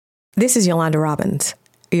This is Yolanda Robbins,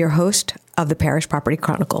 your host of the Parish Property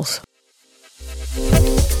Chronicles.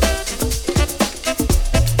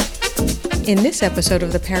 In this episode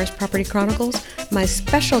of the Parish Property Chronicles, my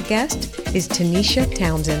special guest is Tanisha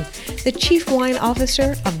Townsend, the Chief Wine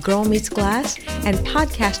Officer of Girl Meets Glass and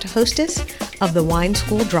podcast hostess of the Wine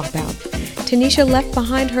School Dropout. Tanisha left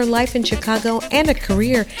behind her life in Chicago and a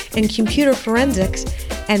career in computer forensics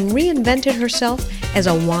and reinvented herself as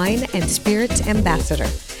a wine and spirits ambassador.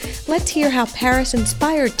 Let's hear how Paris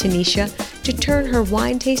inspired Tanisha to turn her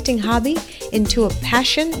wine tasting hobby into a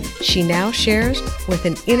passion she now shares with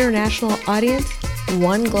an international audience,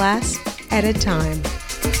 one glass at a time.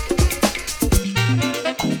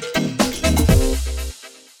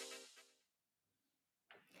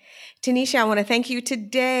 Tanisha, I want to thank you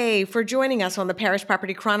today for joining us on the Parish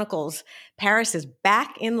Property Chronicles. Paris is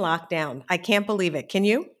back in lockdown. I can't believe it. Can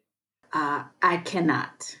you? I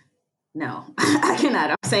cannot. No, I cannot.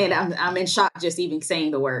 I'm saying I'm in shock just even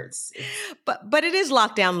saying the words. But it is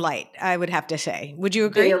lockdown light, I would have to say. Would you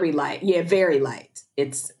agree? Very light. Yeah, very light.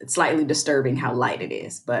 It's slightly disturbing how light it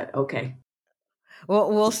is, but okay.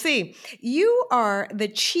 Well, we'll see. You are the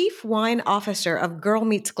Chief Wine Officer of Girl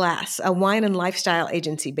Meets Glass, a wine and lifestyle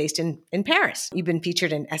agency based in Paris. You've been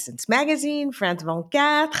featured in Essence Magazine, France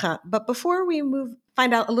 24. But before we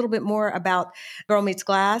find out a little bit more about Girl Meets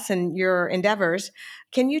Glass and your endeavors,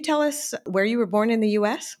 can you tell us where you were born in the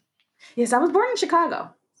U.S.? Yes, I was born in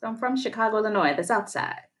Chicago. So I'm from Chicago, Illinois, the South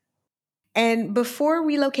Side. And before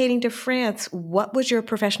relocating to France, what was your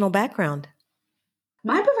professional background?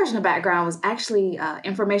 My professional background was actually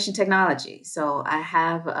information technology. So I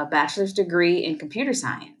have a bachelor's degree in computer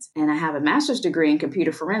science and I have a master's degree in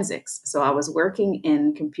computer forensics. So I was working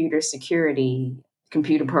in computer security,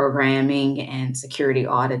 computer programming and security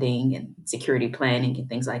auditing and security planning and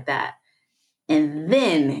things like that. And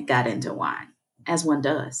then got into wine, as one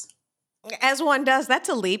does. As one does, that's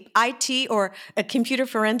a leap. IT or a computer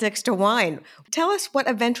forensics to wine. Tell us what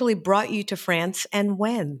eventually brought you to France and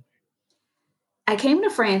when. I came to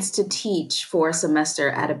France to teach for a semester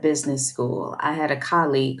at a business school. I had a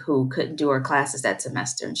colleague who couldn't do her classes that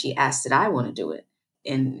semester, and she asked, did I want to do it?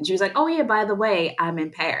 And she was like, oh, yeah, by the way, I'm in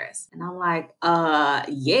Paris. And I'm like,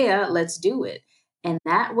 yeah, let's do it. And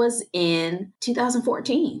that was in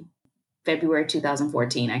 2014. February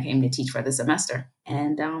 2014, I came to teach for the semester.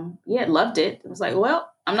 And loved it. It was like,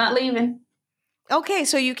 well, I'm not leaving. Okay,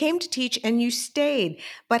 so you came to teach and you stayed.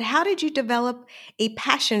 But how did you develop a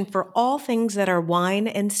passion for all things that are wine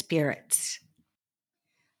and spirits?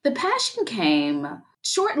 The passion came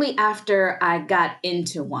shortly after I got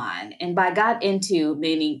into wine. And by got into,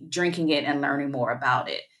 meaning drinking it and learning more about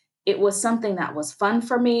it. It was something that was fun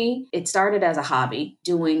for me. It started as a hobby,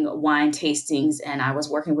 doing wine tastings, and I was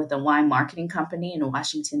working with a wine marketing company in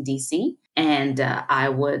Washington, D.C. And I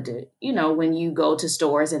would, when you go to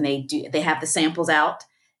stores and they have the samples out,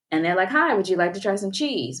 and they're like, hi, would you like to try some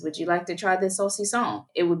cheese? Would you like to try this saucisson?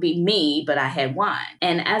 It would be me, but I had wine.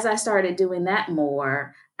 And as I started doing that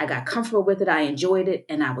more, I got comfortable with it, I enjoyed it,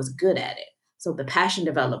 and I was good at it. So the passion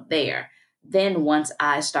developed there. Then once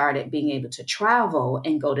I started being able to travel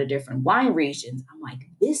and go to different wine regions, I'm like,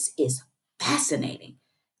 this is fascinating.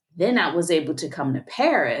 Then I was able to come to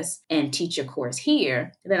Paris and teach a course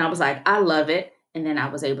here. And then I was like, I love it. And then I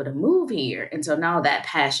was able to move here. And so now that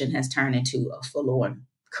passion has turned into a full-on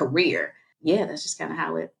career. Yeah, that's just kind of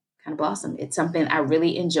how it kind of blossomed. It's something I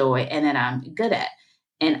really enjoy and that I'm good at.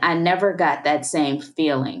 And I never got that same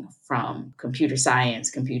feeling from computer science,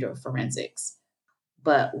 computer forensics.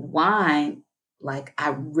 But wine,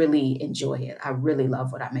 I really enjoy it. I really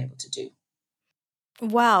love what I'm able to do.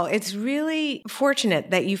 Wow, it's really fortunate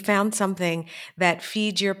that you found something that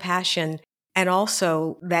feeds your passion and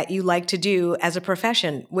also that you like to do as a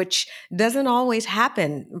profession, which doesn't always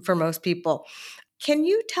happen for most people. Can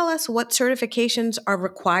you tell us what certifications are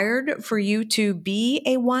required for you to be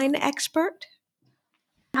a wine expert?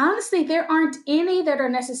 Honestly, there aren't any that are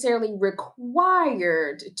necessarily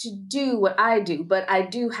required to do what I do, but I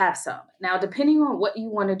do have some. Now, depending on what you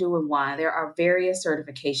want to do in wine, there are various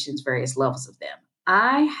certifications, various levels of them.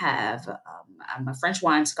 I'm a French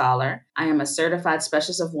wine scholar. I am a certified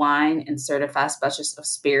specialist of wine and certified specialist of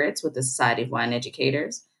spirits with the Society of Wine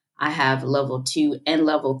Educators. I have level 2 and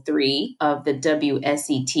level 3 of the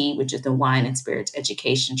WSET, which is the Wine and Spirits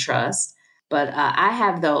Education Trust. But I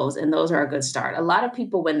have those, and those are a good start. A lot of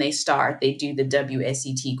people, when they start, they do the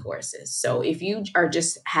WSET courses. So if you are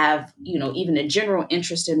just have, even a general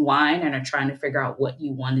interest in wine and are trying to figure out what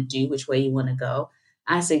you want to do, which way you want to go,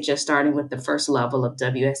 I suggest starting with the first level of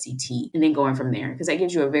WSET and then going from there, because that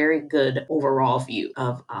gives you a very good overall view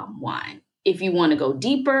of wine. If you want to go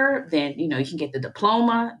deeper, then you can get the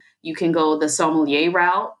diploma. You can go the sommelier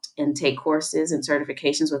route and take courses and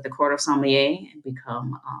certifications with the Court of Sommelier and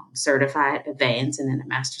become certified, advanced, and then a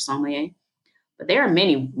master sommelier. But there are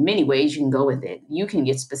many, many ways you can go with it. You can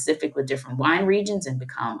get specific with different wine regions and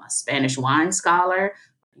become a Spanish wine scholar.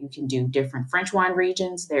 You can do different French wine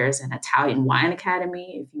regions. There's an Italian wine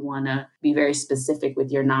academy if you want to be very specific with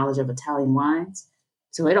your knowledge of Italian wines.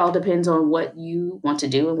 So it all depends on what you want to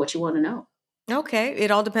do and what you want to know. Okay. It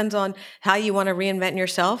all depends on how you want to reinvent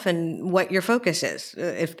yourself and what your focus is,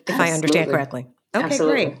 if I understand Absolutely. correctly. Okay, great.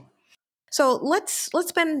 Absolutely. So let's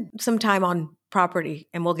spend some time on property,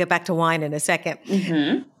 and we'll get back to wine in a second.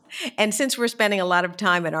 Mm-hmm. And since we're spending a lot of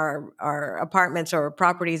time in our apartments or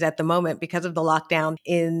properties at the moment because of the lockdown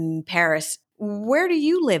in Paris, where do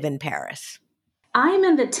you live in Paris? I'm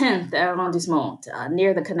in the 10th arrondissement,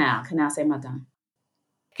 near the Canal Saint-Martin.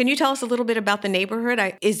 Can you tell us a little bit about the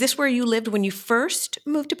neighborhood? Is this where you lived when you first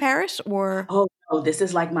moved to Paris, or? Oh, no, this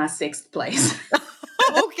is like my sixth place.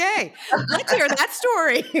 Okay, let's hear that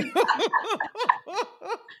story.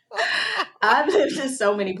 I've lived in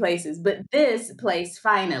so many places, but this place,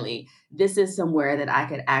 finally, this is somewhere that I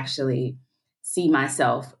could actually see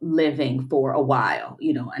myself living for a while,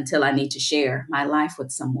 until I need to share my life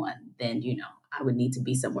with someone, then, I would need to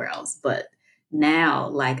be somewhere else. But now,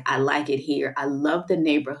 like, I like it here. I love the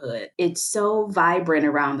neighborhood. It's so vibrant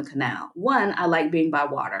around the canal. One, I like being by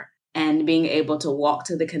water and being able to walk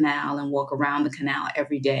to the canal and walk around the canal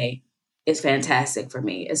every day is fantastic for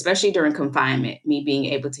me, especially during confinement, me being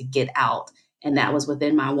able to get out. And that was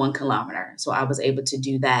within my 1 kilometer. So I was able to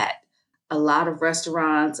do that. A lot of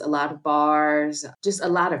restaurants, a lot of bars, just a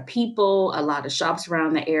lot of people, a lot of shops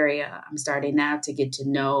around the area. I'm starting now to get to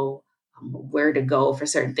know where to go for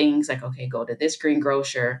certain things. Like, okay, go to this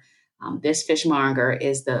greengrocer. This fishmonger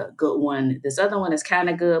is the good one. This other one is kind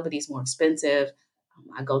of good, but he's more expensive.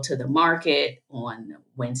 I go to the market on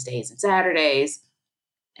Wednesdays and Saturdays.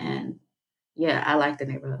 And yeah, I like the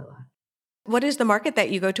neighborhood a lot. What is the market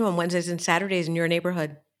that you go to on Wednesdays and Saturdays in your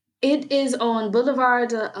neighborhood? It is on Boulevard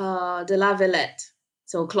de la Villette,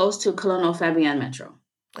 so close to Colonel Fabian Metro.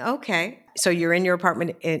 Okay. So you're in your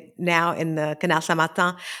apartment now in the Canal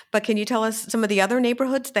Saint-Martin, but can you tell us some of the other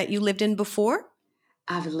neighborhoods that you lived in before?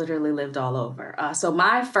 I've literally lived all over. So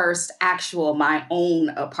my first my own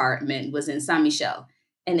apartment was in Saint Michel.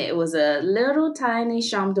 And it was a little tiny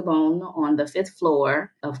chambre de bonne on the fifth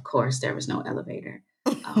floor. Of course, there was no elevator.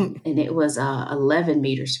 And it was 11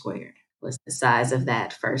 meters squared was the size of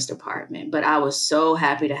that first apartment. But I was so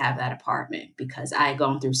happy to have that apartment because I had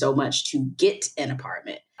gone through so much to get an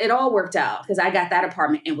apartment. It all worked out because I got that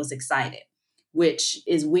apartment and was excited, which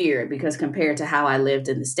is weird because compared to how I lived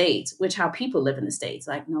in the States, which how people live in the States,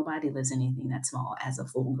 like nobody lives in anything that small as a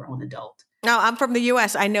full grown adult. No, I'm from the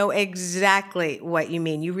US. I know exactly what you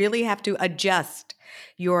mean. You really have to adjust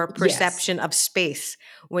your Yes, perception of space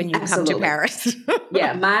when you come to absolutely. Paris.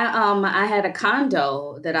 Yeah, I had a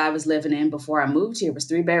condo that I was living in before I moved here. It was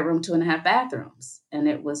 3 bedroom, 2.5 bathrooms, and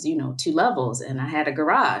it was 2 levels, and I had a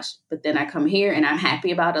garage. But then I come here and I'm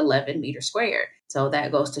happy about 11 meters squared. So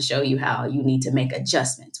that goes to show you how you need to make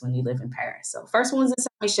adjustments when you live in Paris. So first one was in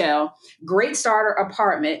Saint Michel, great starter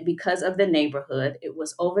apartment because of the neighborhood. It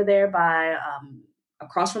was over there by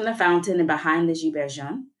across from the fountain and behind the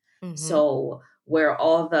Giberjean. Hmm. So where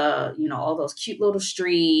all all those cute little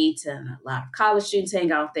streets and a lot of college students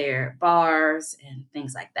hang out there, bars and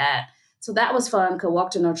things like that. So that was fun. Could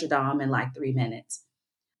walk to Notre Dame in like 3 minutes.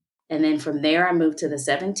 And then from there, I moved to the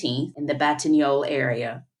 17th in the Batignolles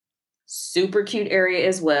area. Super cute area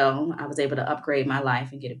as well. I was able to upgrade my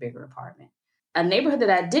life and get a bigger apartment. A neighborhood that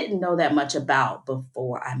I didn't know that much about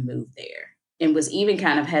before I moved there and was even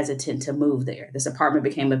kind of hesitant to move there. This apartment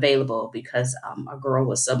became available because a girl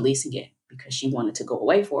was subleasing it because she wanted to go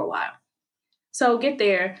away for a while. So get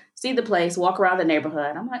there, see the place, walk around the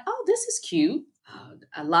neighborhood. I'm like, oh, this is cute.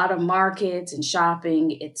 A lot of markets and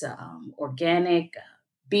shopping. It's a organic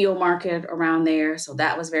bio market around there. So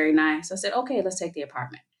that was very nice. So I said, okay, let's take the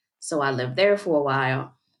apartment. So I lived there for a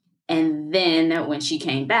while. And then when she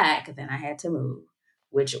came back, then I had to move,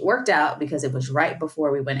 which worked out because it was right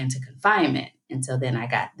before we went into confinement. And so then I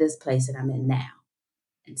got this place that I'm in now.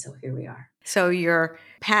 And so here we are. So your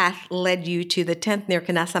path led you to the 10th near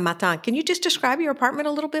Canal Saint-Martin. Can you just describe your apartment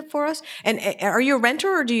a little bit for us? And are you a renter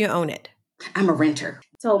or do you own it? I'm a renter.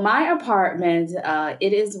 So my apartment,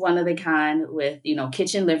 it is one of the kind with,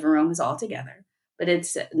 kitchen, living room is all together, but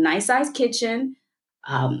it's a nice sized kitchen.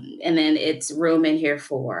 And then it's room in here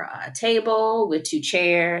for a table with 2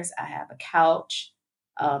 chairs. I have a couch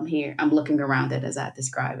here. I'm looking around it as I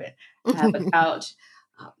describe it. I have a couch.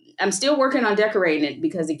 I'm still working on decorating it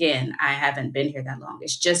because, again, I haven't been here that long.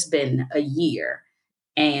 It's just been a year.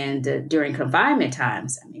 And during confinement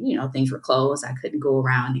times, I mean, things were closed. I couldn't go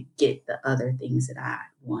around and get the other things that I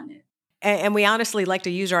wanted. And we honestly like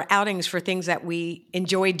to use our outings for things that we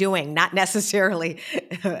enjoy doing, not necessarily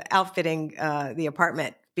outfitting the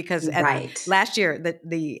apartment. Because Right. last year,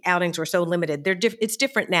 the outings were so limited. It's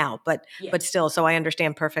different now, but Yeah. still, so I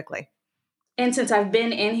understand perfectly. And since I've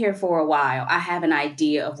been in here for a while, I have an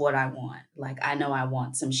idea of what I want. Like, I know I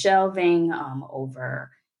want some shelving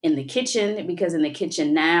over in the kitchen, because in the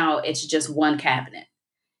kitchen now it's just one cabinet.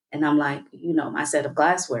 And I'm like, my set of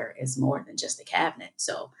glassware is more than just a cabinet.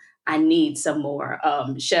 So I need some more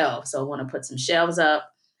shelves. So I want to put some shelves up.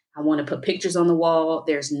 I want to put pictures on the wall.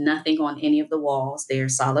 There's nothing on any of the walls, they're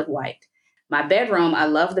solid white. My bedroom, I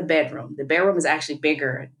love the bedroom. The bedroom is actually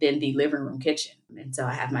bigger than the living room kitchen. And so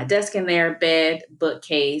I have my desk in there, bed,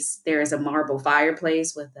 bookcase. There is a marble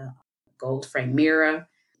fireplace with a gold frame mirror.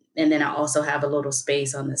 And then I also have a little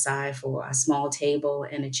space on the side for a small table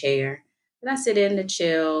and a chair. And I sit in to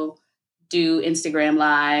chill, do Instagram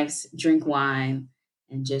lives, drink wine,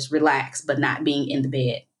 and just relax, but not being in the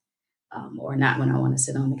bed, or not when I want to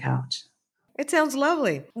sit on the couch. It sounds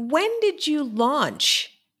lovely. When did you launch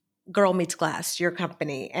Girl Meets Glass, your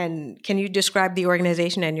company? And can you describe the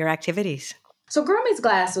organization and your activities? So Girl Meets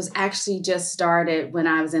Glass was actually just started when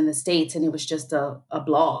I was in the States, and it was just a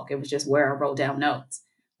blog. It was just where I wrote down notes.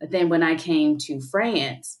 But then when I came to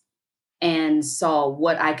France and saw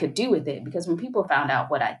what I could do with it, because when people found out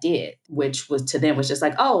what I did, which was to them was just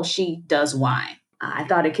like, oh, she does wine. I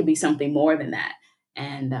thought it could be something more than that.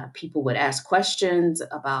 And people would ask questions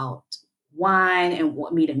about wine and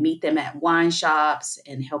want me to meet them at wine shops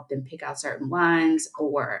and help them pick out certain wines,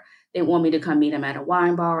 or they want me to come meet them at a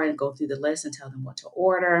wine bar and go through the list and tell them what to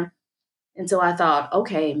order. And so I thought,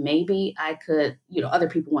 okay, maybe I could, other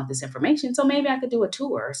people want this information. So maybe I could do a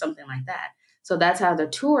tour or something like that. So that's how the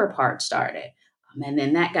tour part started. And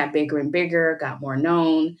then that got bigger and bigger, got more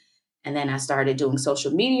known. And then I started doing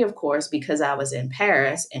social media, of course, because I was in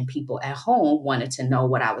Paris and people at home wanted to know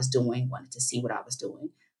what I was doing, wanted to see what I was doing.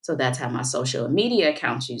 So that's how my social media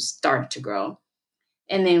accounts started to grow.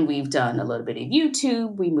 And then we've done a little bit of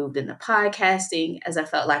YouTube. We moved into podcasting as I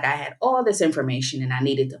felt like I had all this information and I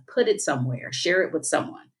needed to put it somewhere, share it with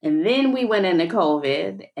someone. And then we went into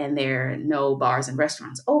COVID and there are no bars and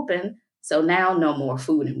restaurants open. So now no more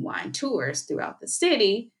food and wine tours throughout the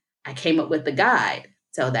city. I came up with the guide.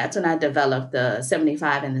 So that's when I developed the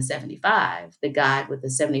 75 and the 75, the guide with the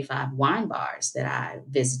 75 wine bars that I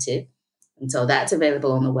visited. And so that's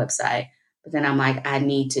available on the website. But then I'm like, I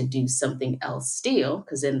need to do something else still,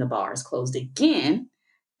 because then the bars closed again.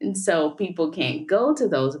 And so people can't go to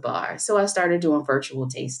those bars. So I started doing virtual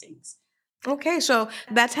tastings. Okay, so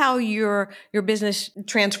that's how your business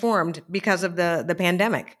transformed because of the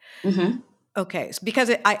pandemic. Mm-hmm. Okay,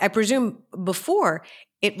 because I presume before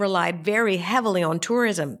it relied very heavily on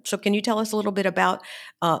tourism. So can you tell us a little bit about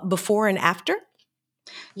before and after?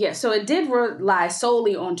 Yeah, so it did rely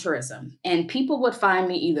solely on tourism. And people would find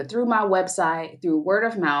me either through my website, through word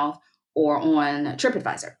of mouth, or on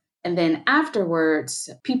TripAdvisor. And then afterwards,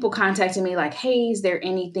 people contacted me like, hey, is there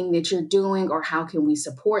anything that you're doing, or how can we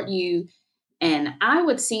support you? And I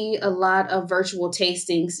would see a lot of virtual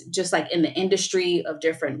tastings, just like in the industry of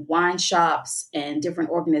different wine shops and different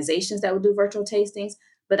organizations that would do virtual tastings.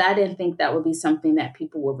 But I didn't think that would be something that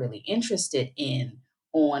people were really interested in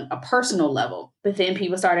on a personal level. But then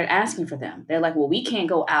people started asking for them. They're like, well, we can't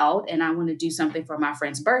go out and I want to do something for my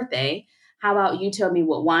friend's birthday. How about you tell me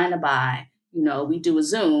what wine to buy? We do a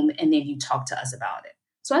Zoom and then you talk to us about it.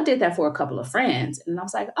 So I did that for a couple of friends. And I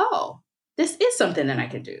was like, oh, this is something that I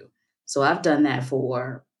could do. So I've done that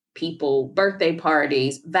for people, birthday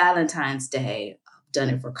parties, Valentine's Day. I've done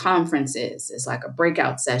it for conferences. It's like a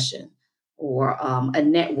breakout session or a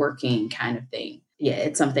networking kind of thing. Yeah,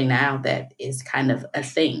 it's something now that is kind of a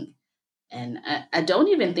thing. And I don't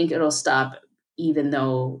even think it'll stop, even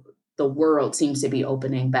though the world seems to be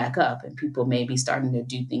opening back up and people may be starting to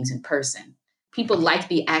do things in person. People like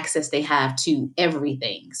the access they have to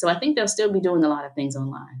everything. So I think they'll still be doing a lot of things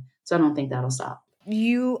online. So I don't think that'll stop.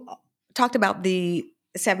 You talked about the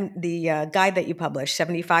guide that you published,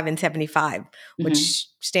 75 and 75, Mhm. which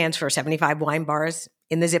stands for 75 wine bars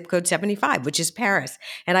in the zip code 75, which is Paris.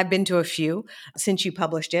 And I've been to a few since you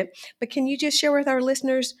published it. But can you just share with our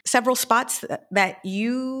listeners several spots that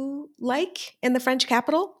you like in the French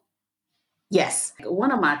capital? Yes.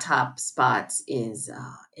 One of my top spots is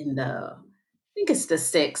in I think it's the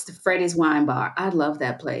sixth, Freddie's Wine Bar. I love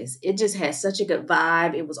that place. It just has such a good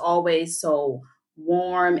vibe. It was always so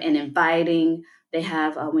warm and inviting. They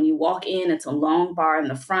have, when you walk in, it's a long bar in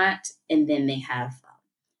the front, and then they have,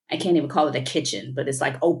 I can't even call it a kitchen, but it's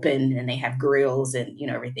like open and they have grills and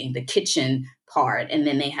everything. The kitchen part, and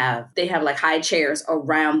then they have like high chairs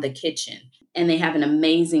around the kitchen, and they have an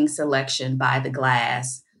amazing selection by the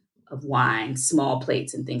glass of wine, small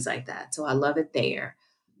plates and things like that. So I love it there.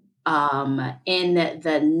 In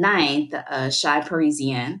the ninth, Chez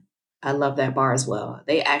Parisien. I love that bar as well.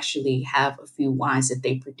 They actually have a few wines that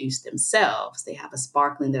they produce themselves. They have a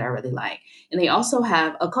sparkling that I really like. And they also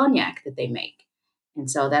have a cognac that they make. And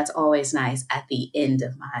so that's always nice at the end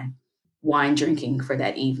of my wine drinking for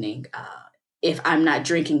that evening. If I'm not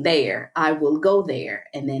drinking there, I will go there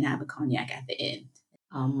and then have a cognac at the end.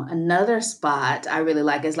 Another spot I really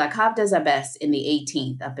like is La Cave des Abbesses in the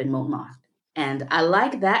 18th up in Montmartre. And I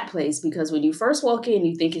like that place because when you first walk in,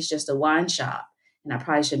 you think it's just a wine shop. And I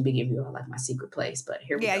probably shouldn't be giving you all like my secret place, but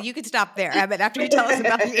here we Yeah, go. you could stop there. I mean, after you tell us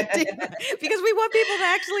about the 18th, because we want people to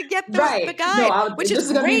actually get the Right. No, guide, which is this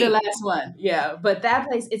is going to be the great. last one. Yeah. But that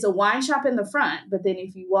place, it's a wine shop in the front. But then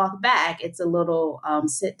if you walk back, it's a little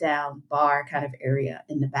sit down bar kind of area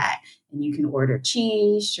in the back. And you can order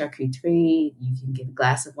cheese, charcuterie. You can get a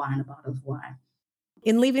glass of wine, a bottle of wine.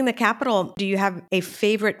 In leaving the capital, do you have a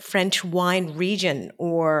favorite French wine region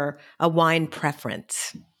or a wine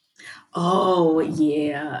preference? Oh,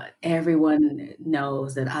 yeah. Everyone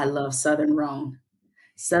knows that I love Southern Rhone.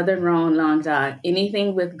 Southern Rhone Languedoc,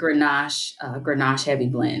 anything with Grenache, Grenache heavy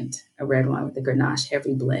blend, a red wine with a Grenache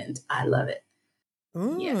heavy blend. I love it.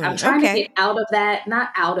 Yeah, I'm trying to get Okay. out of that, not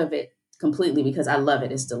out of it completely because I love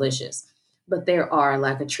it. It's delicious. But there are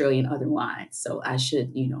like a trillion other wines. So I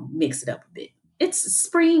should, mix it up a bit. It's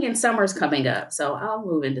spring and summer's coming up. So I'll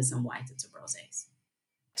move into some whites and some rosés.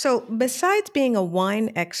 So, besides being a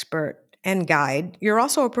wine expert and guide, you're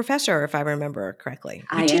also a professor, if I remember correctly. You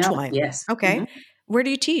I teach am, wine. yes. Okay. Where do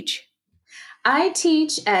you teach? I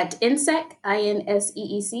teach at INSEC,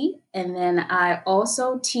 INSEEC, and then I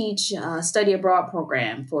also teach a study abroad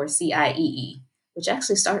program for CIEE, which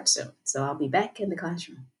actually starts soon. So I'll be back in the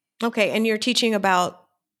classroom. Okay. And you're teaching about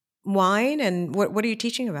wine, and what are you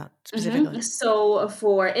teaching about specifically? So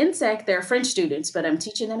for INSEC, they're French students, but I'm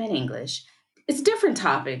teaching them in English. It's different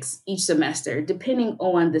topics each semester, depending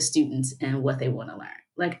on the students and what they want to learn.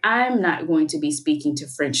 Like, I'm not going to be speaking to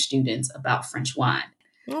French students about French wine.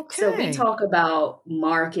 So we Okay. talk about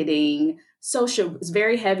marketing, social, it's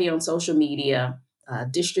very heavy on social media,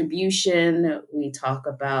 distribution. We talk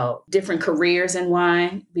about different careers in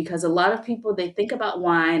wine because a lot of people, they think about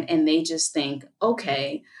wine and they just think,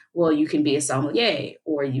 okay, well, you can be a sommelier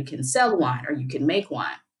or you can sell wine or you can make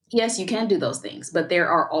wine. Yes, you can do those things, but there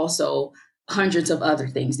are also hundreds of other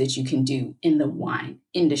things that you can do in the wine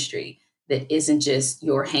industry that isn't just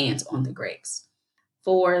your hands on the grapes.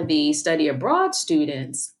 For the study abroad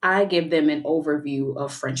students, I give them an overview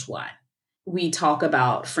of French wine. We talk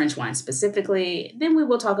about French wine specifically, then we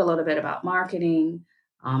will talk a little bit about marketing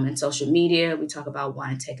and social media. We talk about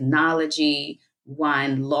wine technology,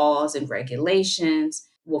 wine laws and regulations.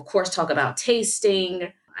 We'll, of course, talk about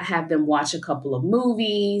tasting. I have them watch a couple of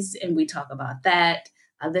movies and we talk about that.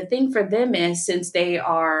 The thing for them is since they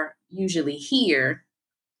are usually here,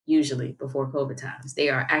 usually before COVID times. They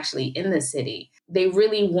are actually in the city. They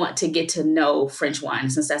really want to get to know French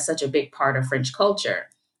wine since that's such a big part of French culture.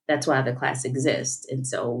 That's why the class exists. And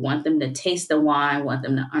so want them to taste the wine, want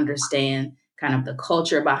them to understand kind of the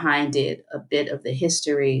culture behind it, a bit of the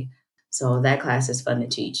history. So that class is fun to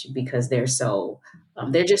teach because they're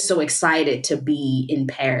just so excited to be in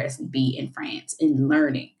Paris and be in France and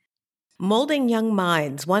learning. Molding young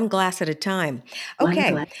minds, one glass at a time. One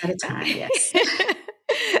Okay. glass at a time, yes.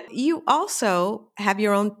 You also have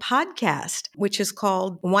your own podcast, which is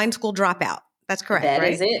called Wine School Dropout. That's correct, That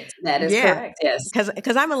is right? it. That is Yeah. correct. Yes.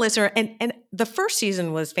 Because I'm a listener, and the first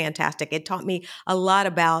season was fantastic. It taught me a lot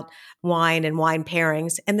about wine and wine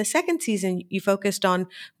pairings. And the second season, you focused on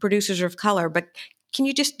producers of color. But can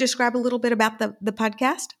you just describe a little bit about the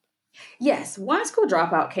podcast? Yes, Wine School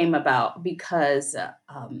Dropout came about because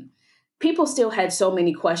people still had so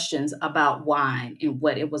many questions about wine and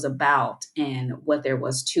what it was about and what there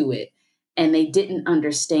was to it. And they didn't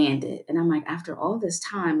understand it. And I'm like, after all this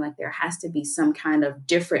time, like there has to be some kind of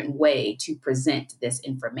different way to present this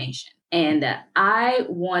information. And I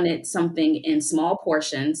wanted something in small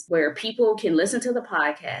portions where people can listen to the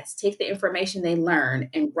podcast, take the information they learn,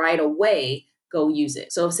 and right away go use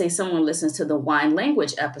it. So if say someone listens to the wine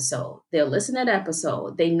language episode, they'll listen to that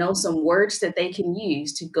episode. They know some words that they can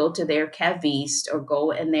use to go to their caviste or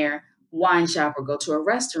go in their wine shop or go to a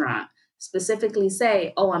restaurant. specifically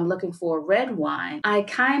say, oh, I'm looking for red wine, I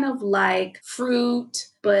kind of like fruit,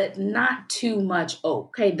 but not too much oak.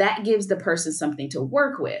 Okay, that gives the person something to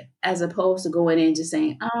work with, as opposed to going in just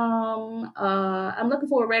saying, I'm looking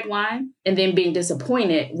for a red wine, and then being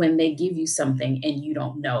disappointed when they give you something and you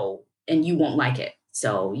don't know and you won't like it.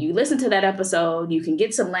 So you listen to that episode, you can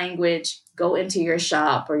get some language, go into your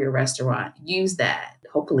shop or your restaurant, use that,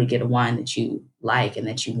 hopefully get a wine that you like and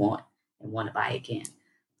that you want and want to buy again.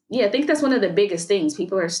 Yeah, I think that's one of the biggest things.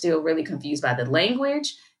 People are still really confused by the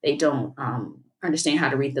language. They don't understand how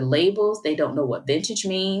to read the labels. They don't know what vintage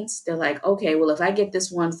means. They're like, okay, well, if I get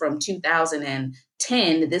this one from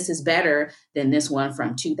 2010, this is better than this one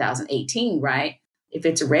from 2018, right? If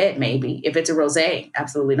it's a red, maybe. If it's a rosé,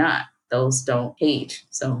 absolutely not. Those don't age.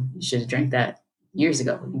 So you should have drank that years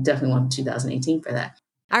ago. You definitely want 2018 for that.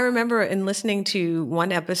 I remember in listening to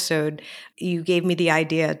one episode, you gave me the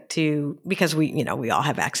idea because we all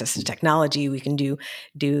have access to technology. We can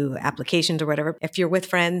do applications or whatever. If you're with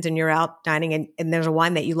friends and you're out dining and there's a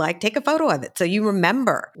wine that you like, take a photo of it so you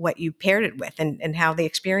remember what you paired it with and how the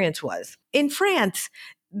experience was. In France,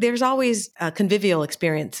 there's always a convivial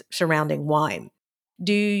experience surrounding wine.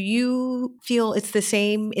 Do you feel it's the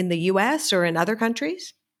same in the US or in other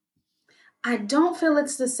countries? I don't feel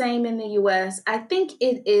it's the same in the US. I think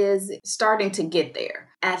it is starting to get there.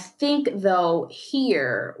 I think, though,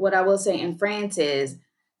 here, what I will say in France is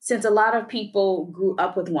since a lot of people grew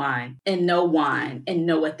up with wine and know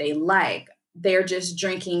what they like, they're just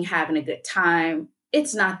drinking, having a good time.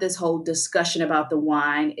 It's not this whole discussion about the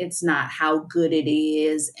wine, it's not how good it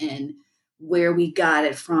is and where we got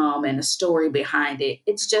it from and a story behind it.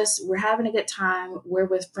 It's just we're having a good time, we're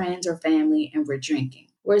with friends or family, and we're drinking.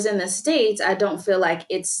 Whereas in the States, I don't feel like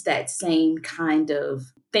it's that same kind of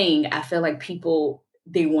thing. I feel like people,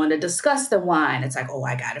 they want to discuss the wine. It's like, oh,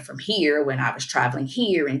 I got it from here when I was traveling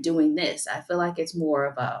here and doing this. I feel like it's more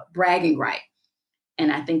of a bragging right.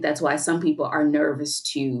 And I think that's why some people are nervous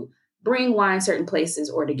to bring wine certain places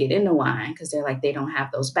or to get into wine because they're like, they don't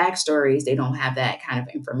have those backstories. They don't have that kind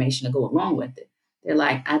of information to go along with it. They're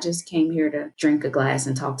like, I just came here to drink a glass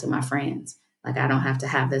and talk to my friends. Like, I don't have to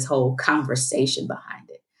have this whole conversation behind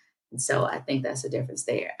it. And so I think that's the difference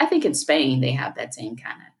there. I think in Spain, they have that same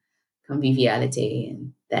kind of conviviality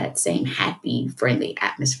and that same happy, friendly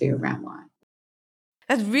atmosphere around wine.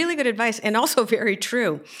 That's really good advice and also very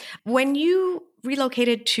true. When you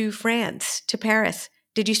relocated to France, to Paris,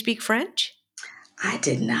 did you speak French? I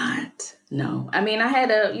did not. No. I mean, I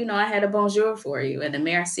had a bonjour for you and a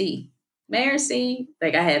merci. Merci.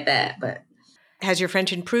 Like I had that, but Has your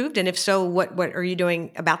French improved? And if so, what are you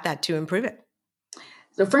doing about that to improve it?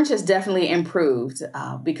 the French has definitely improved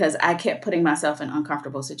because I kept putting myself in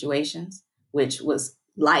uncomfortable situations, which was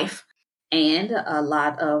life. And a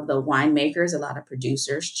lot of the winemakers, a lot of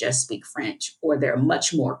producers just speak French, or they're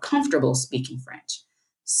much more comfortable speaking French.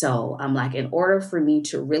 So I'm like, in order for me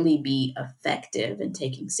to really be effective and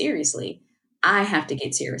taken seriously, I have to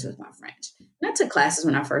get serious with my French. And I took classes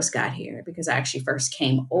when I first got here because I actually first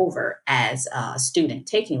came over as a student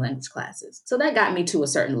taking language classes. So that got me to a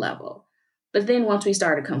certain level. But then once we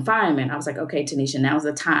started confinement, I was like, okay, Tanisha, now's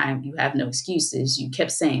the time. You have no excuses. You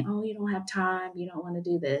kept saying, oh, you don't have time. You don't want to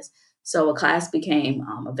do this. So a class became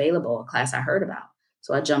available, a class I heard about.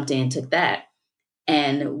 So I jumped in, took that,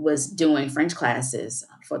 and was doing French classes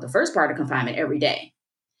for the first part of confinement every day.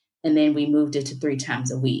 And then we moved it to 3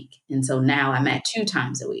 times a week. And so now I'm at 2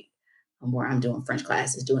 times a week where I'm doing French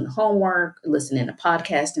classes, doing the homework, listening to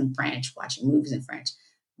podcasts in French, watching movies in French.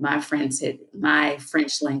 My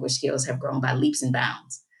French language skills have grown by leaps and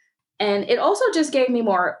bounds. And it also just gave me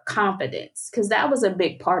more confidence because that was a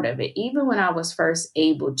big part of it. Even when I was first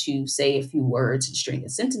able to say a few words and string a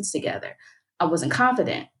sentence together, I wasn't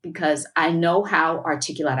confident because I know how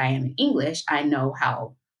articulate I am in English. I know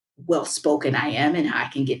how well spoken I am and how I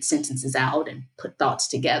can get sentences out and put thoughts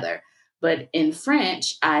together. But in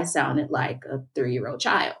French, I sounded like a 3-year-old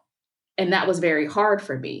child. And that was very hard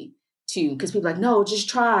for me to, because people are like, no, just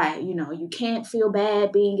try. You can't feel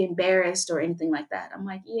bad being embarrassed or anything like that. I'm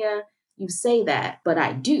like, yeah, you say that, but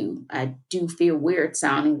I do. I do feel weird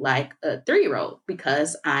sounding like a 3-year-old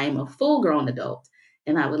because I'm a full grown adult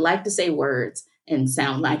and I would like to say words and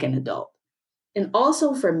sound like an adult. And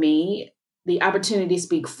also for me, the opportunity to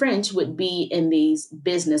speak French would be in these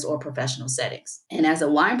business or professional settings. And as a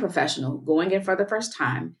wine professional, going in for the first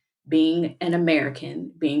time, being an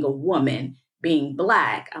American, being a woman, being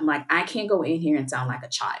Black, I'm like, I can't go in here and sound like a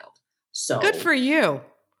child. Good So for you.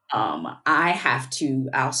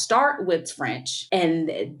 I'll start with French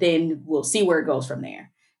and then we'll see where it goes from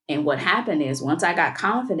there. And what happened is once I got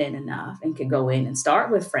confident enough and could go in and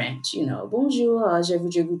start with French, bonjour, je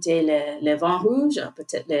voudrais goûter le vin rouge,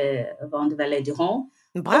 peut-être le vin de Vallée du Rhône.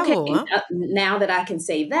 Okay, Bravo, hein? now that I can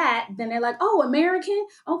say that, then they're like, oh, American?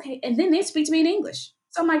 Okay. And then they speak to me in English.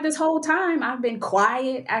 So I'm like, this whole time I've been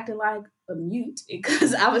quiet, acting like a mute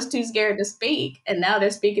because I was too scared to speak. And now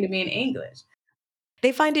they're speaking to me in English.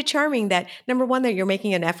 They find it charming that, number one, that you're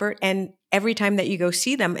making an effort. And every time that you go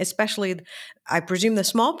see them, especially, I presume, the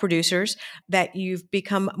small producers, that you've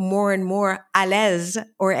become more and more à l'aise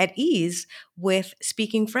or at ease with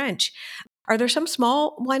speaking French. Are there some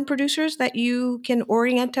small wine producers that you can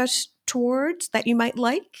orient us towards that you might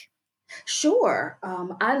like? Sure.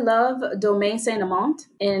 I love Domaine Saint Amant.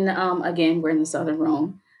 And again, we're in the Southern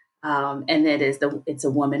Rhone. And it's a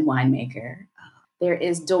woman winemaker. There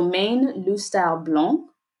is Domaine Lustal Blanc,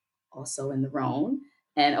 also in the Rhone,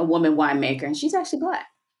 and a woman winemaker, and she's actually Black.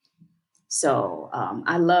 So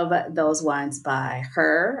I love those wines by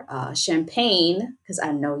her. Champagne, because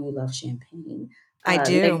I know you love champagne. I Le,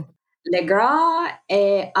 do. Le Gras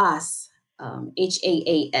et As,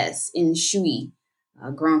 Haas, in Chui,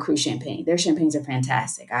 Grand Cru Champagne. Their champagnes are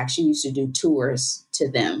fantastic. I actually used to do tours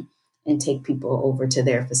to them and take people over to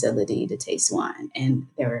their facility to taste wine, and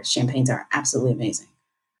their champagnes are absolutely amazing.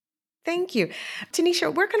 Thank you.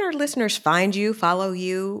 Tanisha, where can our listeners find you, follow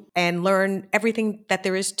you, and learn everything that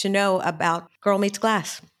there is to know about Girl Meets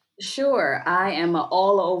Glass? Sure. I am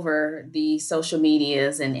all over the social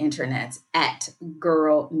medias and internets at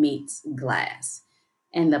Girl Meets Glass.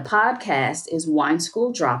 And the podcast is Wine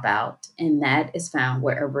School Dropout, and that is found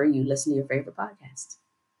wherever you listen to your favorite podcast.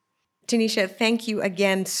 Tanisha, thank you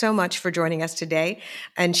again so much for joining us today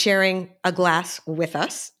and sharing a glass with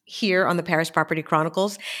us here on the Paris Property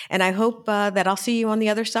Chronicles. And I hope that I'll see you on the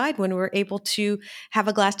other side when we're able to have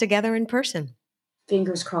a glass together in person.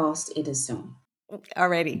 Fingers crossed, it is soon.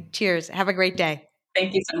 Alrighty. Cheers. Have a great day.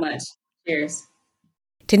 Thank you so much. Cheers.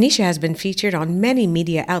 Tanisha has been featured on many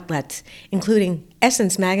media outlets, including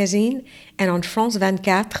Essence Magazine and on France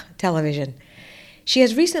 24 television. She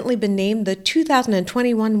has recently been named the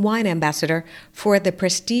 2021 Wine Ambassador for the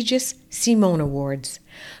prestigious Simone Awards.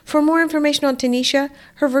 For more information on Tanisha,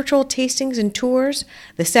 her virtual tastings and tours,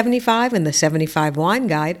 the 75 and the 75 Wine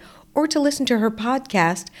Guide, or to listen to her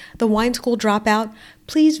podcast, The Wine School Dropout,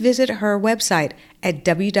 please visit her website at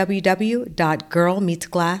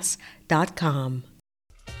www.girlmeetsglass.com.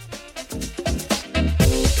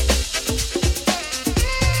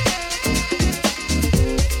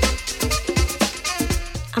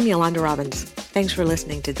 I'm Yolanda Robbins. Thanks for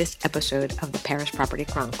listening to this episode of the Paris Property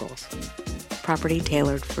Chronicles. Property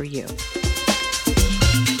tailored for you.